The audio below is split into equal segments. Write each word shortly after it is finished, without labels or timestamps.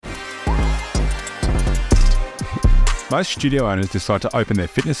Most studio owners decide to open their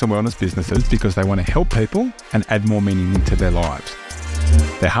fitness and wellness businesses because they want to help people and add more meaning into their lives.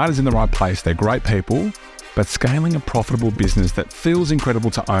 Their heart is in the right place, they're great people, but scaling a profitable business that feels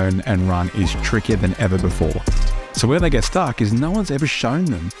incredible to own and run is trickier than ever before. So where they get stuck is no one's ever shown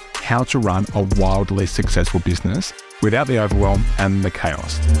them how to run a wildly successful business without the overwhelm and the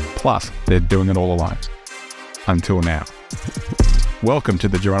chaos. Plus, they're doing it all alone. Until now. Welcome to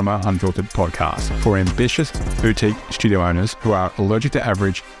the Geronimo Unfiltered podcast for ambitious boutique studio owners who are allergic to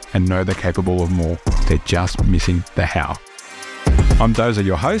average and know they're capable of more. They're just missing the how. I'm Dozer,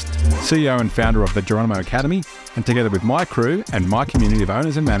 your host, CEO and founder of the Geronimo Academy, and together with my crew and my community of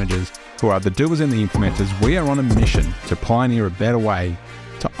owners and managers who are the doers and the implementers, we are on a mission to pioneer a better way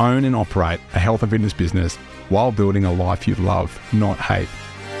to own and operate a health and fitness business while building a life you love, not hate.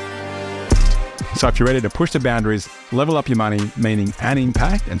 So if you're ready to push the boundaries, level up your money, meaning and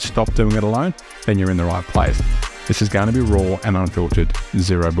impact, and stop doing it alone, then you're in the right place. This is going to be raw and unfiltered,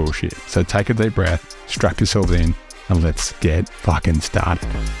 zero bullshit. So take a deep breath, strap yourselves in, and let's get fucking started.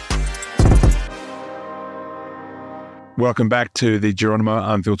 Welcome back to the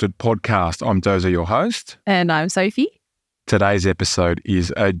Geronimo Unfiltered podcast. I'm Dozer, your host. And I'm Sophie. Today's episode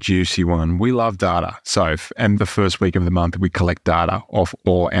is a juicy one. We love data, Soph, and the first week of the month we collect data off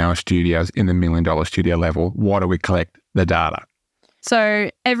all our studios in the $1 million studio level. Why do we collect the data? So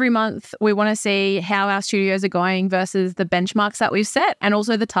every month we want to see how our studios are going versus the benchmarks that we've set and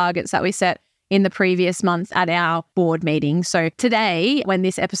also the targets that we set in the previous month at our board meeting. So today, when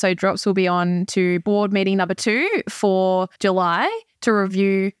this episode drops, we'll be on to board meeting number 2 for July to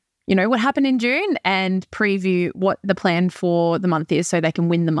review what happened in June and preview what the plan for the month is so they can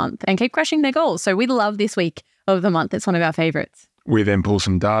win the month and keep crushing their goals. So we love this week of the month. It's one of our favorites. We then pull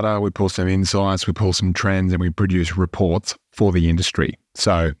some data, we pull some insights, we pull some trends, and we produce reports for the industry.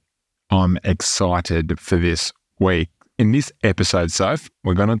 So I'm excited for this week. In this episode, Soph,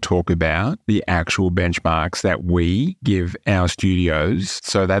 we're going to talk about the actual benchmarks that we give our studios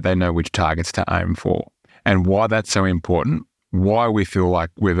so that they know which targets to aim for and why that's so important. Why we feel like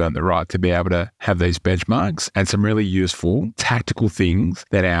we've earned the right to be able to have these benchmarks and some really useful tactical things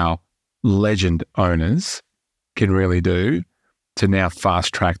that our legend owners can really do to now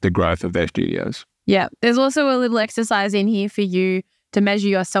fast track the growth of their studios. Yeah, there's also a little exercise in here for you to measure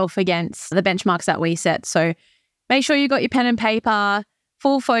yourself against the benchmarks that we set. So make sure you got your pen and paper,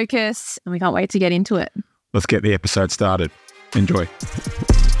 full focus, and we can't wait to get into it. Let's get the episode started. Enjoy.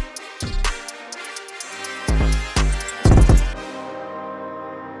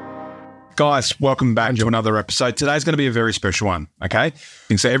 Guys, welcome back to another episode. Today's going to be a very special one, okay?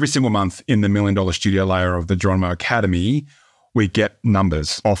 And so every single month in the $1 million studio layer of the Geronimo Academy, we get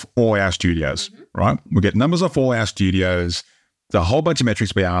numbers off all our studios, right? We get numbers off all our studios, the whole bunch of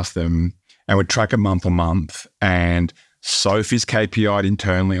metrics we ask them, and we track it month on month. And Sophie's KPI'd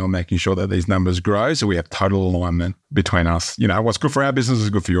internally on making sure that these numbers grow. So we have total alignment between us. What's good for our business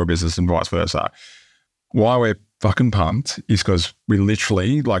is good for your business and vice versa. Why we're fucking pumped is because we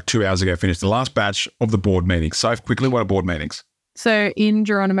literally, 2 hours ago, finished the last batch of the board meetings. So quickly, what are board meetings? So in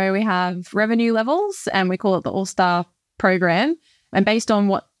Geronimo, we have revenue levels and we call it the All-Star program. And based on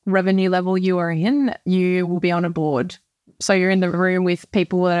what revenue level you are in, you will be on a board. So you're in the room with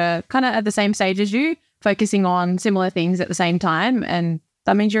people that are kind of at the same stage as you, focusing on similar things at the same time. And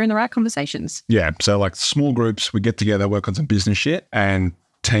that means you're in the right conversations. Yeah. So small groups, we get together, work on some business shit and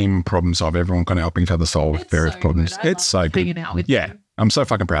team problem solve. Everyone kind of helping each other solve various problems. It's so good. Figuring out with you. I'm so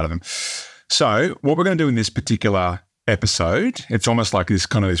fucking proud of them. So what we're going to do in this particular episode, it's almost like this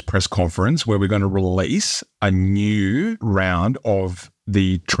press conference where we're going to release a new round of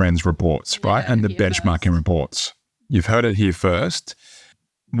the trends reports, right? And the benchmarking reports. You've heard it here first.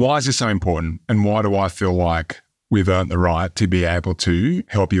 Why is this so important? And why do I feel like we've earned the right to be able to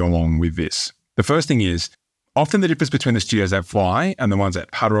help you along with this? The first thing is, often the difference between the studios that fly and the ones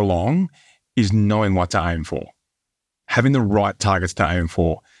that putter along is knowing what to aim for, having the right targets to aim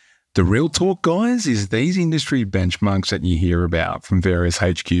for. The real talk, guys, is these industry benchmarks that you hear about from various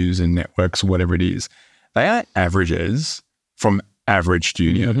HQs and networks or whatever it is, they are averages from average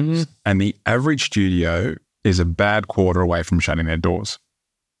studios. Mm-hmm. And the average studio is a bad quarter away from shutting their doors.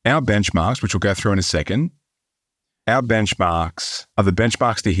 Our benchmarks, which we'll go through in a second, our benchmarks are the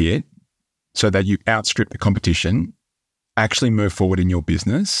benchmarks to hit so that you outstrip the competition, actually move forward in your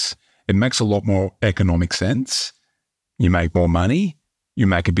business. It makes a lot more economic sense. You make more money, you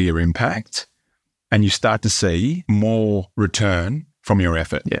make a bigger impact, and you start to see more return from your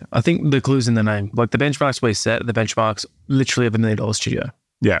effort. Yeah, I think the clue's in the name. The benchmarks we set, the benchmarks literally of $1 million studio.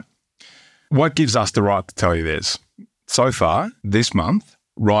 Yeah. What gives us the right to tell you this? So far, this month,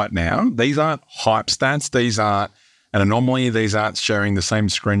 right now, these aren't hype stats. These aren't an anomaly. These aren't sharing the same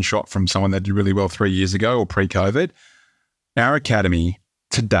screenshot from someone that did really well 3 years ago or pre-COVID. Our academy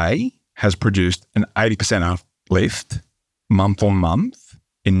today has produced an 80% uplift month on month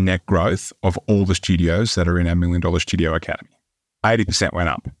in net growth of all the studios that are in our $1 Million Studio Academy. 80% went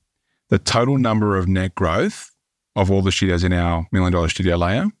up. The total number of net growth of all the studios in our $1 Million Studio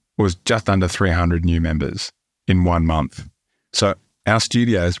layer was just under 300 new members in 1 month. So our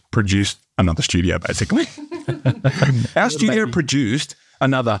studios produced another studio, basically. Our studio produced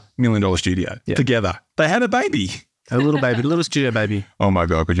another $1 Million Studio together. They had a baby. A little studio baby. Oh my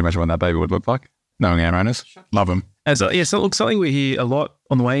God, could you imagine what that baby would look like? Knowing our owners. Love them. And so, so look, something we hear a lot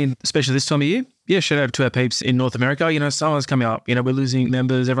on the way in, especially this time of year. Yeah, shout out to our peeps in North America. Summer's coming up. We're losing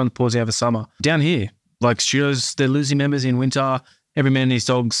members. Everyone's pausing over summer. Down here, like studios, they're losing members in winter. Every man and his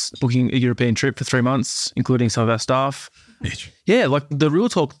dog's booking a European trip for 3 months, including some of our staff. Yeah, like the real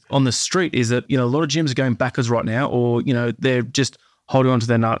talk on the street is that, a lot of gyms are going backwards right now, or, they're just holding on to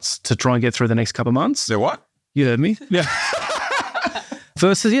their nuts to try and get through the next couple of months. They're what? You heard me. Yeah.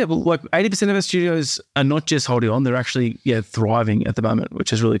 Versus, like 80% of our studios are not just holding on, they're actually, thriving at the moment,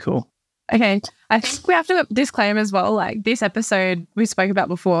 which is really cool. Okay. I think we have to disclaim as well, like this episode we spoke about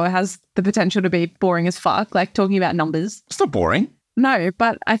before has the potential to be boring as fuck, like talking about numbers. It's not boring. No,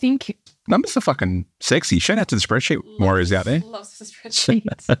 but I think... Numbers are fucking sexy. Shout out to the spreadsheet warriors out there. Loves the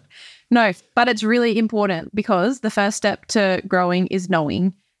spreadsheets. No, but it's really important because the first step to growing is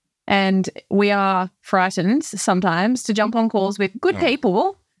knowing. And we are frightened sometimes to jump on calls with good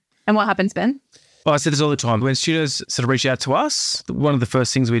people. And what happens, Ben? Well, I say this all the time. When studios sort of reach out to us, one of the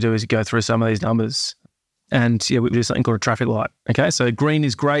first things we do is go through some of these numbers. And we do something called a traffic light. Okay, so green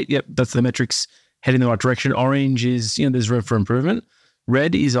is great. Yep, that's the metrics heading in the right direction. Orange is, there's room for improvement.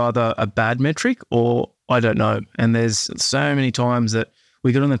 Red is either a bad metric or I don't know. And there's so many times that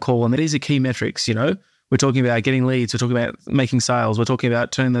we get on the call and these are key metrics, We're talking about getting leads. We're talking about making sales. We're talking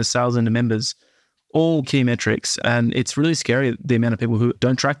about turning those sales into members, all key metrics. And it's really scary, the amount of people who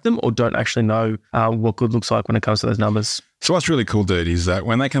don't track them or don't actually know what good looks like when it comes to those numbers. So what's really cool, dude, is that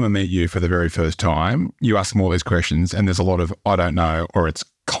when they come and meet you for the very first time, you ask them all these questions and there's a lot of, I don't know, or it's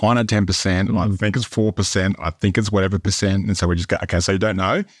kind of 10%, I think it's 4%, I think it's whatever percent. And so we just go, okay, so you don't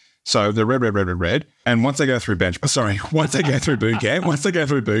know. So the red. And once they go through boot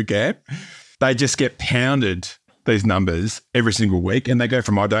camp, they just get pounded these numbers every single week and they go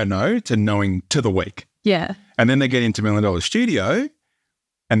from I don't know to knowing to the week. Yeah. And then they get into $1 Million Studio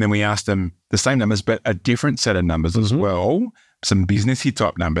and then we ask them the same numbers but a different set of numbers as well, some businessy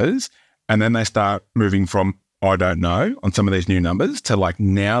type numbers. And then they start moving from I don't know on some of these new numbers to like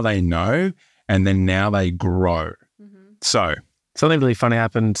now they know and then now they grow. So something really funny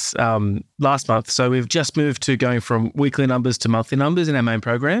happened last month. So we've just moved to going from weekly numbers to monthly numbers in our main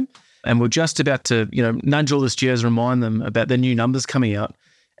program. And we're just about to, nudge all the studios, remind them about the new numbers coming out.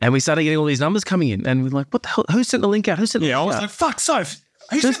 And we started getting all these numbers coming in. And we're like, what the hell? Who sent the link out? I was like, fuck, Soph.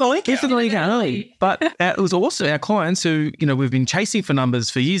 Who sent the link out? Who sent the link out? But it was also our clients who, we've been chasing for numbers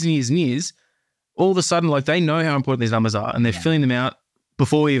for years and years and years. All of a sudden, like they know how important these numbers are and they're filling them out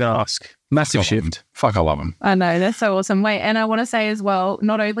before we even ask. Massive shift. Fuck, I love them. I know, they're so awesome. Wait, and I want to say as well,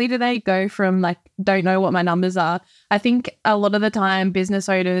 not only do they go from like, don't know what my numbers are, I think a lot of the time business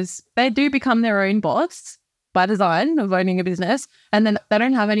owners, they do become their own boss by design of owning a business. And then they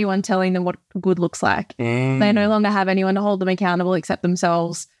don't have anyone telling them what good looks like. They no longer have anyone to hold them accountable except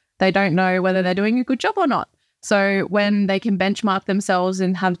themselves. They don't know whether they're doing a good job or not. So when they can benchmark themselves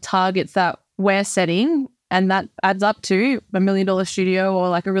and have targets that we're setting, and that adds up to $1 million studio or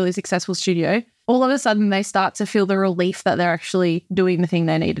like a really successful studio, all of a sudden they start to feel the relief that they're actually doing the thing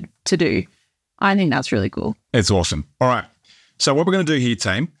they needed to do. I think that's really cool. It's awesome. All right. So what we're going to do here,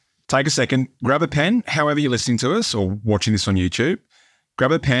 team, take a second, grab a pen, however you're listening to us or watching this on YouTube,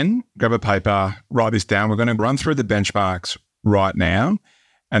 grab a pen, grab a paper, write this down. We're going to run through the benchmarks right now.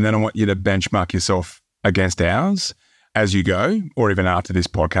 And then I want you to benchmark yourself against ours as you go, or even after this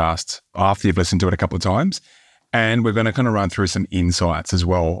podcast, after you've listened to it a couple of times. And we're going to kind of run through some insights as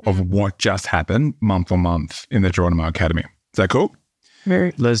well of what just happened month on month in the Geronimo Academy. Is that cool?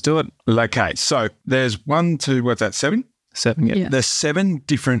 Let's do it. Okay. So there's 7? 7, yeah. There's 7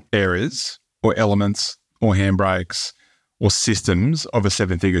 different areas or elements or handbrakes or systems of a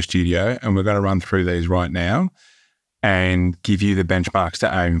 7-figure studio. And we're going to run through these right now and give you the benchmarks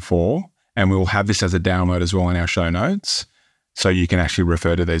to aim for. And we will have this as a download as well in our show notes so you can actually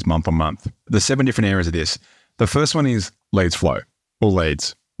refer to these month on month. The 7 different areas of this. The first one is leads flow or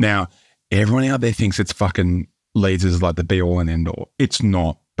leads. Now, everyone out there thinks it's fucking leads is like the be all and end all. It's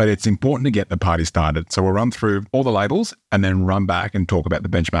not, but it's important to get the party started. So we'll run through all the labels and then run back and talk about the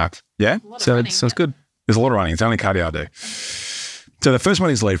benchmarks. Yeah? So it sounds good. There's a lot of running. It's only cardio I do. So the first one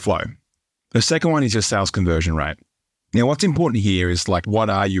is lead flow. The second one is your sales conversion rate. Now, what's important here is like, what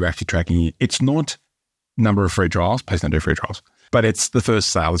are you actually tracking? It's not number of free trials. Please don't do free trials. But it's the first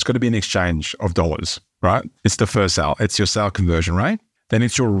sale. It's got to be an exchange of dollars, right? It's the first sale. It's your sale conversion rate. Then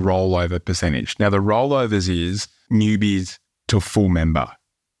it's your rollover percentage. Now, the rollovers is newbies to full member.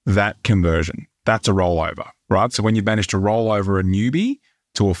 That conversion, that's a rollover, right? So when you manage to roll over a newbie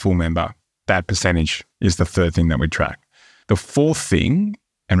to a full member, that percentage is the third thing that we track. The fourth thing,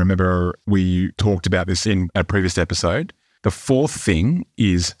 and remember we talked about this in a previous episode, the fourth thing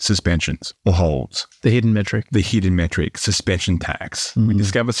is suspensions or holds. The hidden metric. The hidden metric, suspension tax. We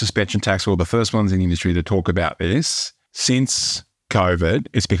discovered suspension tax. We're the first ones in the industry to talk about this. Since COVID,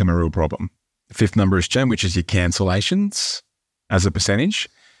 it's become a real problem. The fifth number is churn, which is your cancellations as a percentage.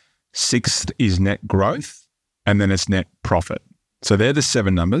 Sixth is net growth, and then it's net profit. So they're the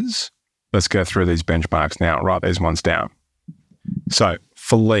 7 numbers. Let's go through these benchmarks now. Write these ones down. So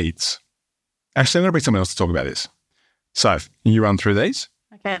for leads, actually, I'm going to bring someone else to talk about this. So you run through these?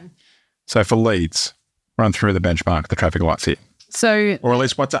 I can. So for leads, run through the benchmark, the traffic lights here. So, or at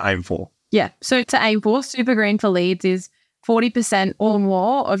least what to aim for. Yeah. So to aim for, Super Green for leads is 40% or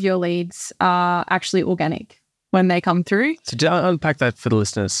more of your leads are actually organic when they come through. So unpack that for the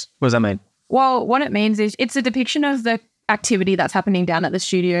listeners. What does that mean? Well, what it means is it's a depiction of the activity that's happening down at the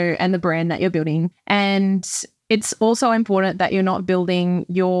studio and the brand that you're building. And it's also important that you're not building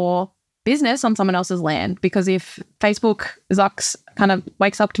your business on someone else's land, because if Facebook Zucks kind of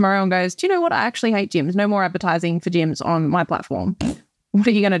wakes up tomorrow and goes, do you know what? I actually hate gyms. No more advertising for gyms on my platform. What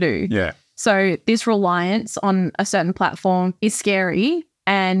are you going to do? Yeah. So this reliance on a certain platform is scary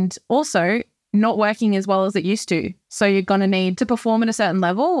and also not working as well as it used to. So you're going to need to perform at a certain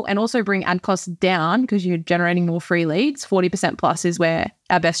level and also bring ad costs down because you're generating more free leads. 40% plus is where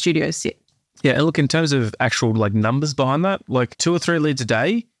our best studios sit. Yeah. And look, in terms of actual like numbers behind that, like 2 or 3 leads a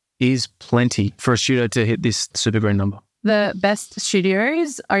day is plenty for a studio to hit this Super Green number. The best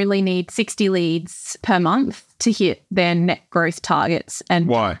studios only need 60 leads per month to hit their net growth targets. And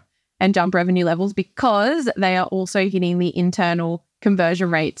why? And jump revenue levels, because they are also hitting the internal conversion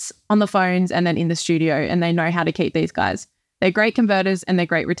rates on the phones and then in the studio, and they know how to keep these guys. They're great converters and they're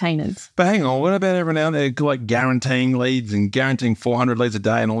great retainers. But hang on, what about everyone out there like guaranteeing leads and guaranteeing 400 leads a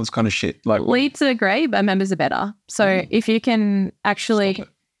day and all this kind of shit? Like, leads are great, but members are better. So if you can actually...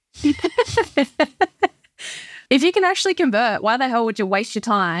 if you can actually convert, why the hell would you waste your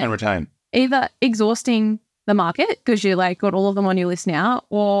time? And retain. Either exhausting the market because you like got all of them on your list now,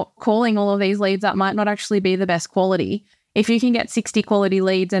 or calling all of these leads that might not actually be the best quality. If you can get 60 quality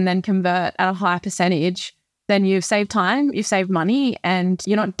leads and then convert at a high percentage, then you've saved time, you've saved money, and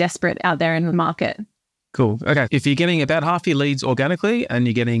you're not desperate out there in the market. Cool. Okay. If you're getting about half your leads organically and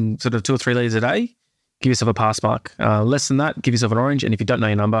you're getting sort of 2 or 3 leads a day, give yourself a pass mark. Less than that, give yourself an orange. And if you don't know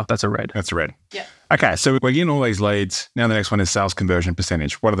your number, that's a red. That's a red. Yeah. Okay, so we're getting all these leads. Now the next one is sales conversion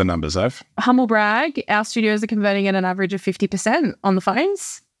percentage. What are the numbers, Ov? Humble brag, our studios are converting at an average of 50% on the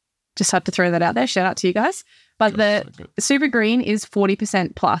phones. Just had to throw that out there. Shout out to you guys. But the Super Green is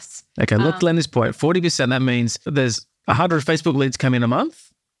 40% plus. Okay, look, Len, this point, 40%, that means there's 100 Facebook leads come in a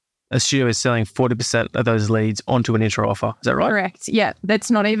month. A studio is selling 40% of those leads onto an intro offer. Is that right? Correct. Yeah.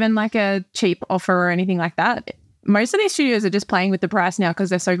 That's not even like a cheap offer or anything like that. Most of these studios are just playing with the price now because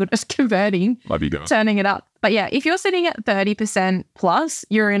they're so good at converting, Love you guys. Turning it up. But yeah, if you're sitting at 30% plus,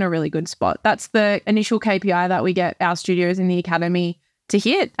 you're in a really good spot. That's the initial KPI that we get our studios in the academy to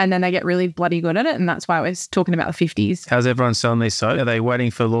hit, and then they get really bloody good at it, and that's why we're talking about the 50s. How's everyone selling these? So are they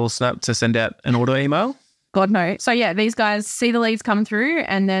waiting for Lil Snap to send out an order email? God, no. So yeah, these guys see the leads come through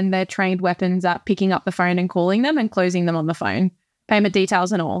and then they're trained weapons at picking up the phone and calling them and closing them on the phone, payment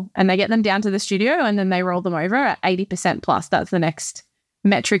details and all. And they get them down to the studio and then they roll them over at 80% plus. That's the next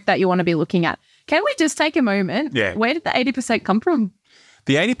metric that you want to be looking at. Can we just take a moment? Yeah. Where did the 80% come from?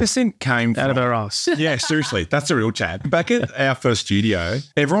 The 80% came out of our ass. Yeah, seriously. That's the real chat. Back at our first studio,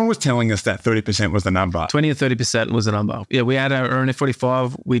 everyone was telling us that 30% was the number. 20 or 30% was the number. Yeah, we had our own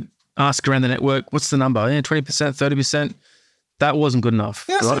F45. We ask around the network, what's the number? Yeah, 20%, 30%. That wasn't good enough.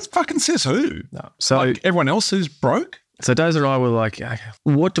 Yeah, right? that fucking says who? No. So like everyone else who's broke? So Dozer and I were like, okay,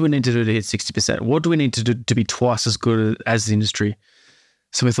 what do we need to do to hit 60%? What do we need to do to be twice as good as the industry?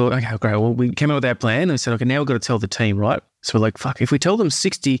 So we thought, okay, great. Well, we came up with our plan and we said, okay, now we've got to tell the team, right? So we're like, fuck, if we tell them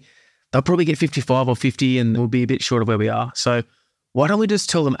 60, they'll probably get 55 or 50 and we'll be a bit short of where we are. So why don't we just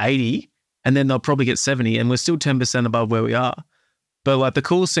tell them 80 and then they'll probably get 70 and we're still 10% above where we are. But like the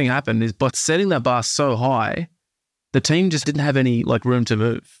coolest thing happened is by setting that bar so high, the team just didn't have any like room to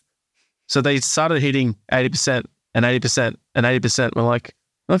move. So they started hitting 80% and 80% and 80%. We're like,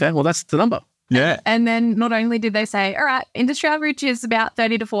 okay, well, that's the number. Yeah. And then not only did they say, all right, industry average is about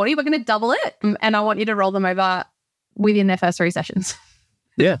 30 to 40, we're going to double it. And I want you to roll them over within their first 3 sessions.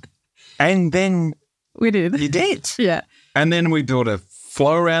 Yeah. And then We did. you did. Yeah. And then we built a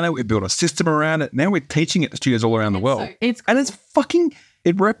flow around it. We built a system around it. Now we're teaching it to studios all around the world. It's And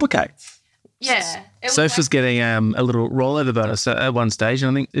it replicates. yeah. Soph was getting a little rollover bonus at one stage,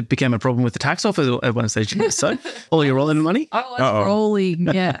 and I think it became a problem with the tax office at one stage. So, all your rollover money? I was Uh-oh. rolling.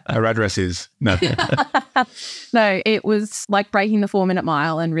 Yeah. Our address is no. No, it was like breaking the 4-minute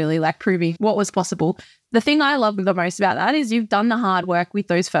mile and really like proving what was possible. The thing I love the most about that is you've done the hard work with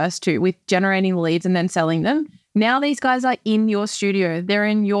those first 2, with generating the leads and then selling them. Now these guys are in your studio. They're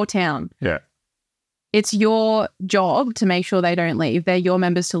in your town. Yeah. It's your job to make sure they don't leave. They're your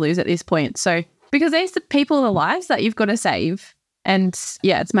members to lose at this point. So, because these are people, the lives that you've got to save. And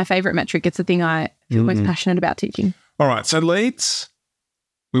yeah, it's my favorite metric. It's the thing I feel most passionate about teaching. All right. So leads,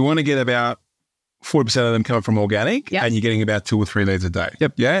 we want to get about 40% of them coming from organic, Yep. and you're getting about 2 or 3 leads a day.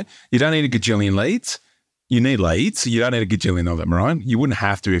 Yep. Yeah. You don't need a gajillion leads. You need leads. You don't need a gajillion of them, right? You wouldn't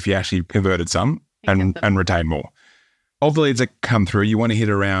have to if you actually converted some and retained more. Of the leads that come through, you want to hit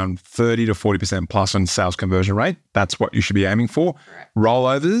around 30 to 40% plus on sales conversion rate. That's what you should be aiming for. Correct.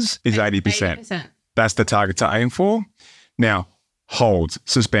 Rollovers is 80%. That's the target to aim for. Now, holds,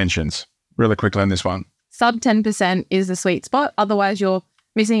 suspensions. Really quickly on this one. Sub 10% is the sweet spot. Otherwise, you're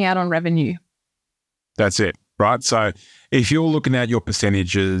missing out on revenue. That's it, right? So if you're looking at your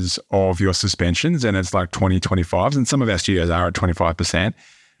percentages of your suspensions and it's like 20, 25s, and some of our studios are at 25%,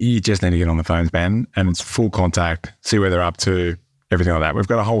 you just need to get on the phones, man, and it's full contact, see where they're up to, everything like that. We've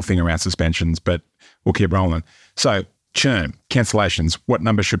got a whole thing around suspensions, but we'll keep rolling. So churn, cancellations, what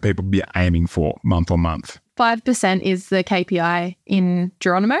number should people be aiming for month on month? 5% is the KPI in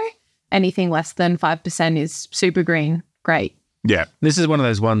Geronimo. Anything less than 5% is super green. Great. Yeah. This is one of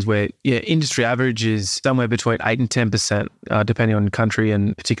those ones where, industry average is somewhere between 8 and 10%, depending on country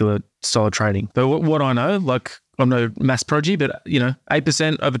and particular style of training. But what I know, like I'm no maths prodigy, but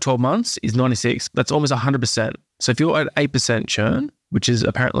 8% over 12 months is 96. That's almost 100%. So if you're at 8% churn, which is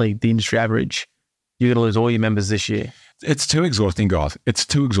apparently the industry average, you're going to lose all your members this year. It's too exhausting, guys. It's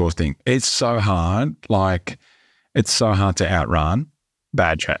too exhausting. It's so hard. It's so hard to outrun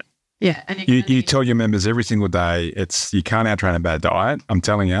bad churn. Yeah. And You tell your members every single day, you can't outrun a bad diet. I'm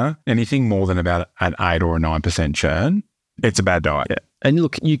telling you, anything more than about an 8 or a 9% churn, it's a bad diet. Yeah. And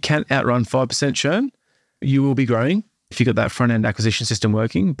look, you can't outrun 5% churn. You will be growing if you've got that front-end acquisition system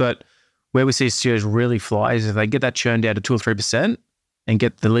working. But where we see studios really fly is if they get that churn down to 2 or 3% and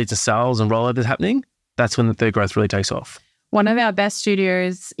get the leads to sales and rollovers happening, that's when their growth really takes off. One of our best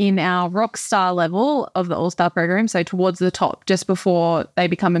studios in our Rockstar level of the All-Star program, so towards the top, just before they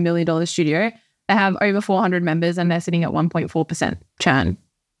become $1 million studio, they have over 400 members and they're sitting at 1.4% churn.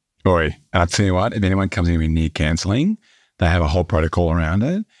 Boy, and I'll tell you what, if anyone comes anywhere near cancelling, they have a whole protocol around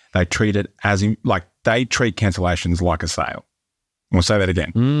it. They treat it they treat cancellations like a sale. We'll say that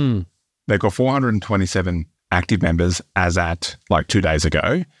again. They've got 427 active members as at 2 days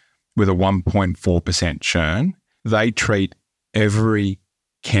ago with a 1.4% churn. They treat every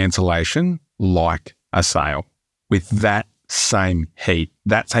cancellation like a sale with that same heat,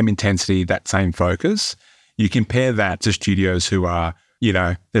 that same intensity, that same focus. You compare that to studios who are,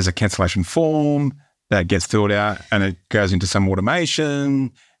 there's a cancellation form that gets filled out and it goes into some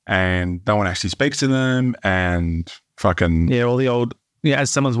automation and no one actually speaks to them and fucking... Yeah, all the old... Yeah,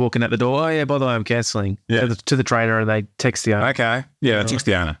 as someone's walking out the door, by the way, I'm cancelling. Yeah. To the trainer and they text the owner. Okay. Yeah, text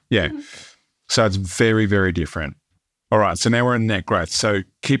the owner. Yeah. So it's very, very different. All right. So now we're in net growth. So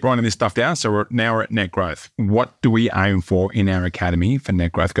keep writing this stuff down. So we're at net growth. What do we aim for in our academy for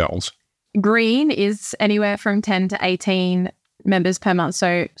net growth goals? Green is anywhere from 10 to 18 members per month.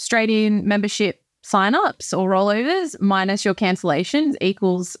 So straight in membership signups or rollovers minus your cancellations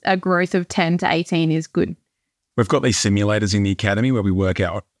equals a growth of 10 to 18 is good. We've got these simulators in the academy where we work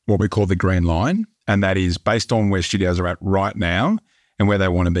out what we call the green line. And that is based on where studios are at right now and where they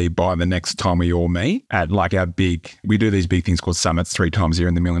want to be by the next time we all meet at we do these big things called summits 3 times a year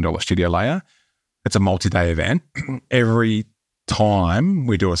in the $1 Million Studio Layer. It's a multi-day event. Every time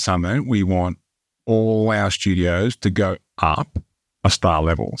we do a summit, we want all our studios to go up a star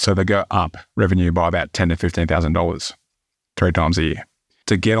level. So they go up revenue by about $10,000 to $15,000 3 times a year.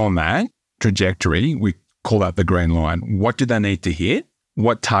 To get on that trajectory, we call that the green line. What do they need to hit?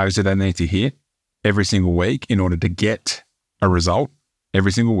 What targets do they need to hit every single week in order to get a result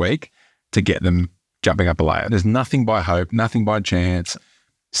every single week to get them jumping up a layer? There's nothing by hope, nothing by chance,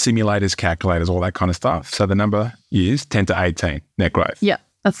 simulators, calculators, all that kind of stuff. So the number is 10 to 18 net growth. Yeah,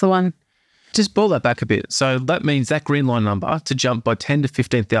 that's the one. Just boil that back a bit. So that means that green line number to jump by 10 to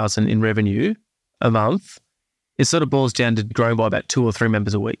 15,000 in revenue a month, it sort of boils down to growing by about 2 or 3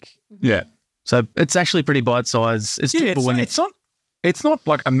 members a week. Yeah. So it's actually pretty bite-sized. It's typical when it's not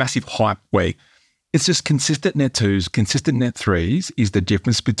like a massive hype week. It's just consistent net 2s, consistent net 3s is the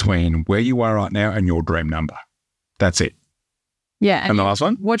difference between where you are right now and your dream number. That's it. Yeah. And the last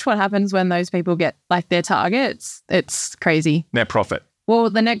one? Watch what happens when those people get like their targets. It's crazy. Net profit. Well,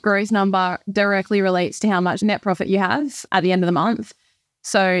 the net growth number directly relates to how much net profit you have at the end of the month.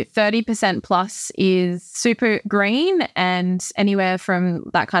 So 30% plus is super green, and anywhere from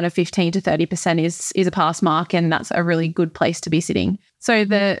that kind of 15 to 30% is a pass mark, and that's a really good place to be sitting. So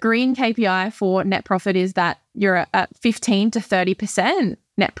the green KPI for net profit is that you're at 15 to 30%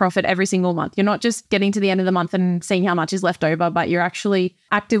 net profit every single month. You're not just getting to the end of the month and seeing how much is left over, but you're actually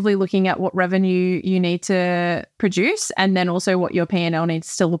actively looking at what revenue you need to produce, and then also what your P&L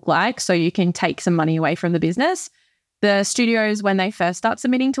needs to look like so you can take some money away from the business. The studios, when they first start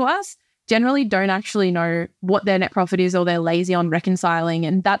submitting to us, generally don't actually know what their net profit is, or they're lazy on reconciling,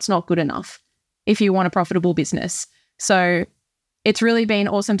 and that's not good enough if you want a profitable business. So it's really been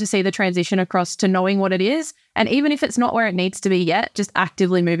awesome to see the transition across to knowing what it is, and even if it's not where it needs to be yet, just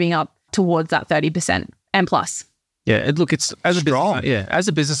actively moving up towards that 30% and plus. Yeah, it's as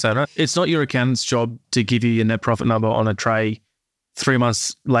a business owner, it's not your accountant's job to give you your net profit number on a tray 3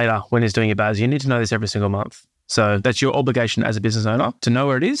 months later when he's doing your BAS. You need to know this every single month. So that's your obligation as a business owner to know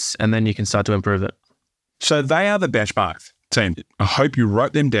where it is, and then you can start to improve it. So they are the benchmarks, team. I hope you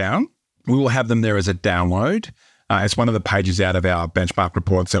wrote them down. We will have them there as a download. It's one of the pages out of our benchmark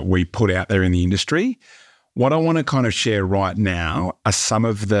reports that we put out there in the industry. What I want to kind of share right now are some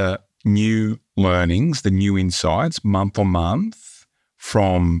of the new learnings, the new insights month on month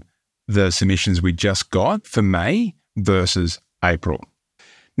from the submissions we just got for May versus April.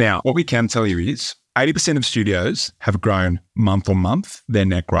 Now, what we can tell you is 80% of studios have grown month on month their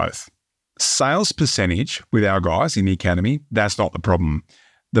net growth. Sales percentage with our guys in the academy, that's not the problem.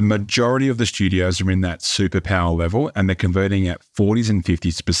 The majority of the studios are in that superpower level, and they're converting at 40s and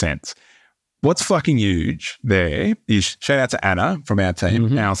 50%. What's fucking huge there is, shout out to Anna from our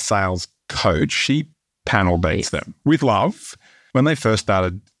team, our sales coach. She panel beats them with love. When they first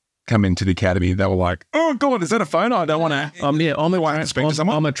started coming to the academy, they were like, "Oh God, is that a phone? I don't want to." I'm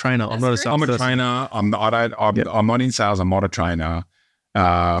a trainer. I'm not a sales I'm a person. trainer. I'm not in sales. I'm not a trainer.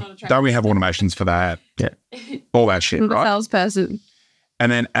 Don't we have automations for that? Yeah, all that shit, The right? salesperson.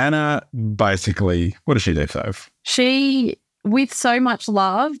 And then Anna, basically, what does she do, Soph? She, with so much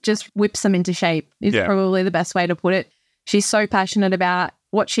love, just whips them into shape is probably the best way to put it. She's so passionate about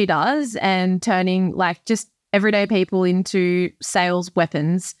what she does and turning like just everyday people into sales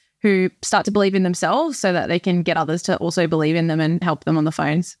weapons who start to believe in themselves so that they can get others to also believe in them and help them on the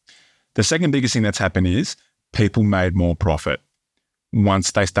phones. The second biggest thing that's happened is people made more profit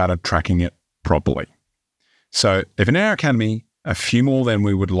once they started tracking it properly. So if in our academy, a few more than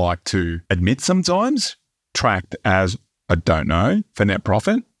we would like to admit sometimes, tracked as a don't know for net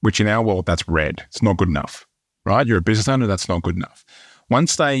profit, which in our world, that's red. It's not good enough, right? You're a business owner, that's not good enough.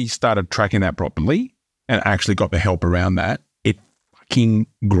 Once they started tracking that properly and actually got the help around that, it fucking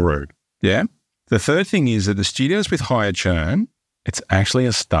grew, yeah? The third thing is that the studios with higher churn, it's actually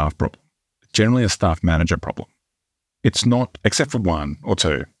a staff problem, generally a staff manager problem. It's not, except for 1 or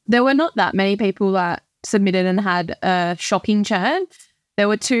 2. There were not that many people that submitted and had a shocking churn. There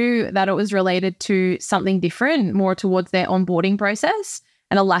were 2 that it was related to something different, more towards their onboarding process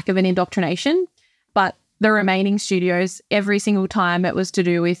and a lack of an indoctrination. But the remaining studios, every single time it was to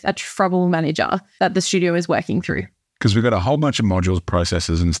do with a trouble manager that the studio is working through. Because we've got a whole bunch of modules,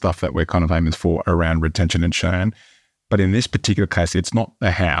 processes and stuff that we're kind of aiming for around retention and churn. But in this particular case, it's not the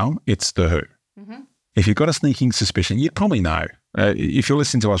how, it's the who. Mm-hmm. If you've got a sneaking suspicion, you'd probably know. If you're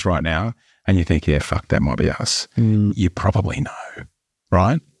listening to us right now and you think, yeah, fuck, that might be us, you probably know,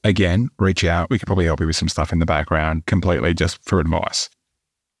 right? Again, reach out. We could probably help you with some stuff in the background completely just for advice.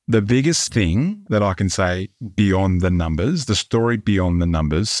 The biggest thing that I can say beyond the numbers, the story beyond the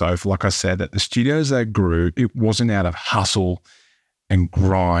numbers, so like I said, that the studios that grew, it wasn't out of hustle and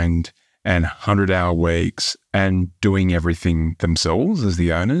grind and 100-hour weeks and doing everything themselves as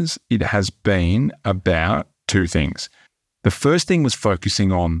the owners. It has been about 2 things. The first thing was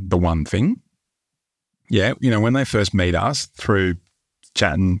focusing on the one thing. Yeah, when they first meet us through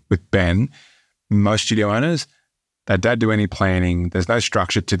chatting with Ben, most studio owners, they don't do any planning. There's no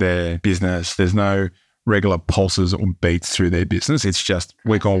structure to their business. There's no regular pulses or beats through their business. It's just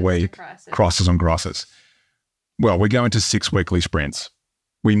week on week, crosses on crosses. Well, we go into 6 weekly sprints.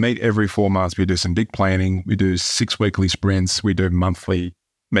 We meet every 4 months. We do some big planning. We do 6 weekly sprints. We do monthly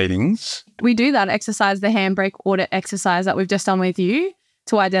meetings. We do that exercise, the handbrake audit exercise that we've just done with you,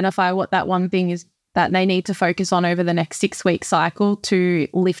 to identify what that one thing is that they need to focus on over the next 6-week cycle to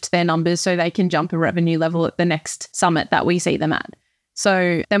lift their numbers so they can jump a revenue level at the next summit that we see them at.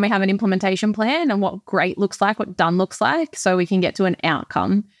 So then we have an implementation plan and what great looks like, what done looks like, so we can get to an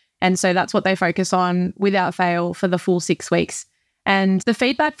outcome. And so that's what they focus on without fail for the full 6 weeks. And the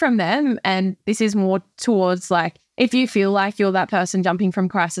feedback from them, and this is more towards like, if you feel like you're that person jumping from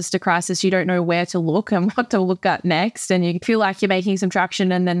crisis to crisis, you don't know where to look and what to look at next, and you feel like you're making some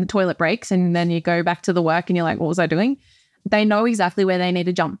traction and then the toilet breaks and then you go back to the work and you're like, what was I doing? They know exactly where they need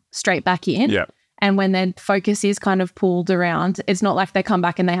to jump straight back in. Yeah. And when their focus is kind of pulled around, it's not like they come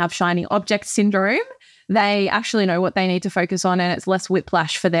back and they have shiny object syndrome. They actually know what they need to focus on, and it's less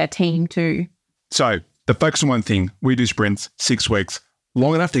whiplash for their team too. So the focus on one thing, we do sprints, 6 weeks,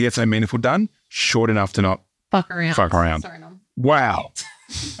 long enough to get something meaningful done, short enough to not Fuck around. Sorry, Nom. Wow.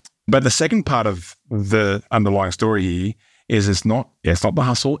 But the second part of the underlying story here is it's not the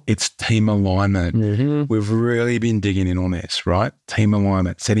hustle, it's team alignment. Mm-hmm. We've really been digging in on this, right? Team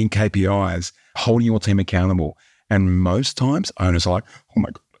alignment, setting KPIs, holding your team accountable. And most times owners are like, oh my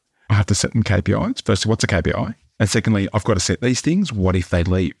God, I have to set them KPIs. Firstly, what's a KPI? And secondly, I've got to set these things. What if they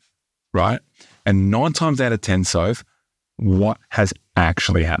leave, right? And 9 times out of 10, Soph, what has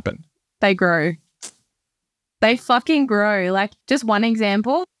actually happened? They grow. They fucking grow. Like, just one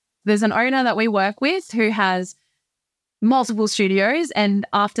example, there's an owner that we work with who has multiple studios, and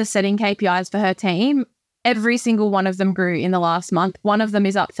after setting KPIs for her team, every single one of them grew in the last month. One of them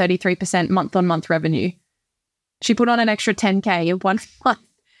is up 33% month-on-month revenue. She put on an extra 10K in 1 month.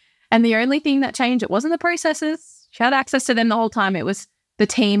 And the only thing that changed, it wasn't the processes. She had access to them the whole time. It was the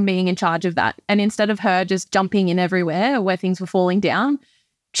team being in charge of that. And instead of her just jumping in everywhere where things were falling down,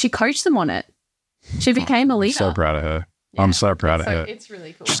 she coached them on it. She became a leader. So proud of her. Yeah. I'm so proud of her. It's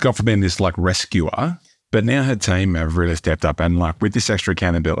really cool. She's gone from being this like rescuer, but now her team have really stepped up, and like with this extra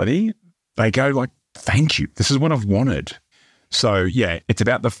accountability, they go like, thank you. This is what I've wanted. So yeah, it's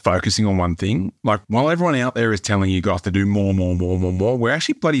about the focusing on one thing. Like while everyone out there is telling you guys to do more, we're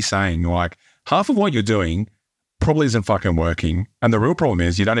actually bloody saying like half of what you're doing probably isn't fucking working. And the real problem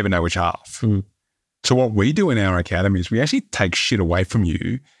is you don't even know which half. Mm. So what we do in our academy is we actually take shit away from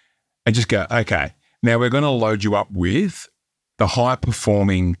you and just go, okay, now we're going to load you up with the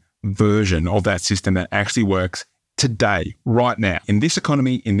high-performing version of that system that actually works today, right now, in this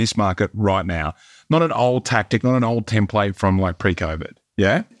economy, in this market, right now. Not an old tactic, not an old template from like pre-COVID,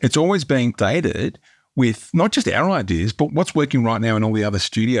 yeah? It's always being dated with not just our ideas, but what's working right now in all the other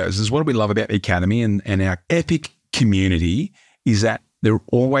studios. This is what we love about the Academy and our epic community is that they're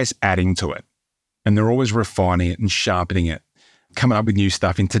always adding to it and they're always refining it and sharpening it, coming up with new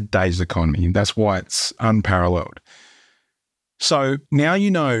stuff in today's economy. And that's why it's unparalleled. So now you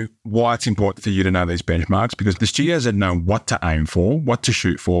know why it's important for you to know these benchmarks, because the studios that know what to aim for, what to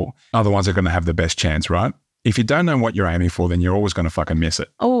shoot for, are the ones that are going to have the best chance, right? If you don't know what you're aiming for, then you're always going to fucking miss it.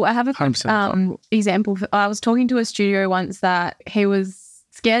 Oh, I have a quick example. I was talking to a studio once that he was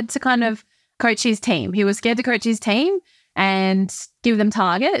scared to kind of coach his team. He was scared to coach his team and give them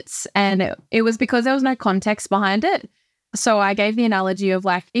targets. And it was because there was no context behind it. So I gave the analogy of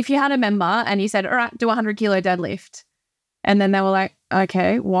like, if you had a member and you said, all right, do a 100 kilo deadlift. And then they were like,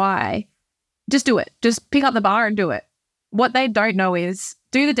 okay, why? Just do it. Just pick up the bar and do it. What they don't know is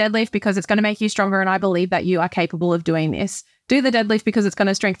do the deadlift because it's going to make you stronger and I believe that you are capable of doing this. Do the deadlift because it's going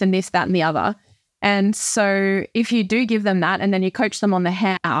to strengthen this, that, and the other. And so if you do give them that and then you coach them on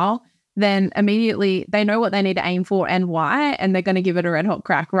the how, then immediately they know what they need to aim for and why, and they're going to give it a red hot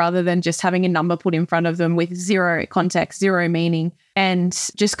crack rather than just having a number put in front of them with zero context, zero meaning, and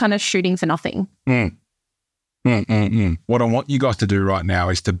just kind of shooting for nothing. What I want you guys to do right now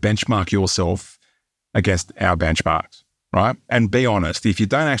is to benchmark yourself against our benchmarks, right? And be honest. If you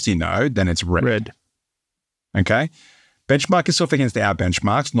don't actually know, then it's red. Okay? Benchmark yourself against our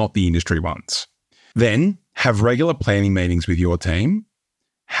benchmarks, not the industry ones. Then have regular planning meetings with your team.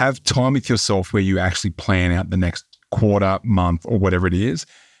 Have time with yourself where you actually plan out the next quarter, month, or whatever it is.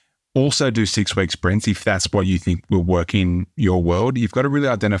 Also do 6-week sprints if that's what you think will work in your world. You've got to really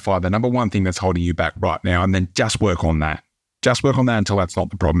identify the number one thing that's holding you back right now and then just work on that. Just work on that until that's not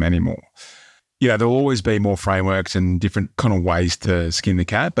the problem anymore. You know, there'll always be more frameworks and different kind of ways to skin the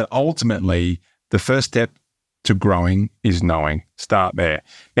cat, but ultimately the first step to growing is knowing. Start there.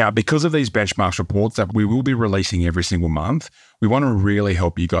 Now, because of these benchmarks reports that we will be releasing every single month, we want to really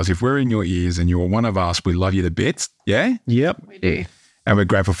help you guys. If we're in your ears and you're one of us, we love you to bits. Yeah? Yep. We do. And we're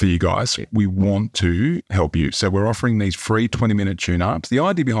grateful for you guys. We want to help you. So we're offering these free 20-minute tune-ups. The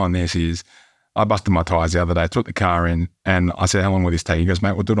idea behind this is I busted my tyres the other day, took the car in, and I said, how long will this take? He goes,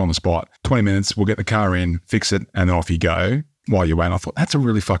 mate, we'll do it on the spot. 20 minutes, we'll get the car in, fix it, and then off you go. while you wait. I thought, that's a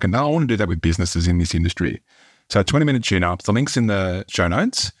really fucking, I want to do that with businesses in this industry. So 20-minute tune-ups, the link's in the show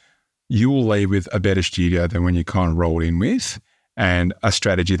notes. You will leave with a better studio than when you kind of rolled in with, and a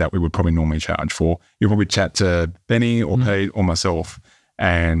strategy that we would probably normally charge for. You'll probably chat to Benny or Pete or myself,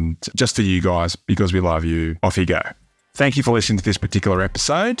 and just for you guys, because we love you, off you go. Thank you for listening to this particular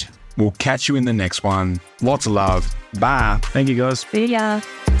episode. We'll catch you in the next one. Lots of love. Bye. Thank you, guys. See ya.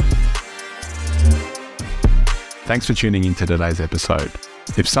 Thanks for tuning into today's episode.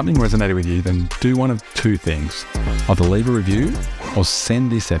 If something resonated with you, then do one of two things. Either leave a review or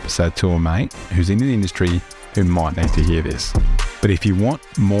send this episode to a mate who's in the industry who might need to hear this. But if you want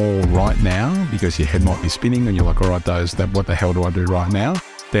more right now, because your head might be spinning and you're like, all right, what the hell do I do right now?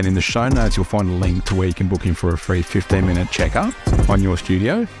 Then in the show notes, you'll find a link to where you can book in for a free 15-minute checkup on your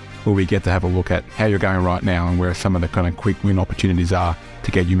studio, where we get to have a look at how you're going right now and where some of the kind of quick win opportunities are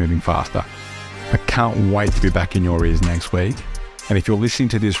to get you moving faster. I can't wait to be back in your ears next week. And if you're listening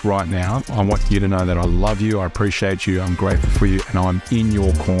to this right now, I want you to know that I love you, I appreciate you, I'm grateful for you, and I'm in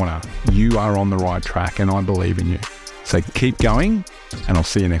your corner. You are on the right track and I believe in you. So keep going, and I'll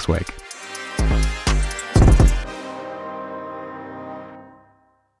see you next week.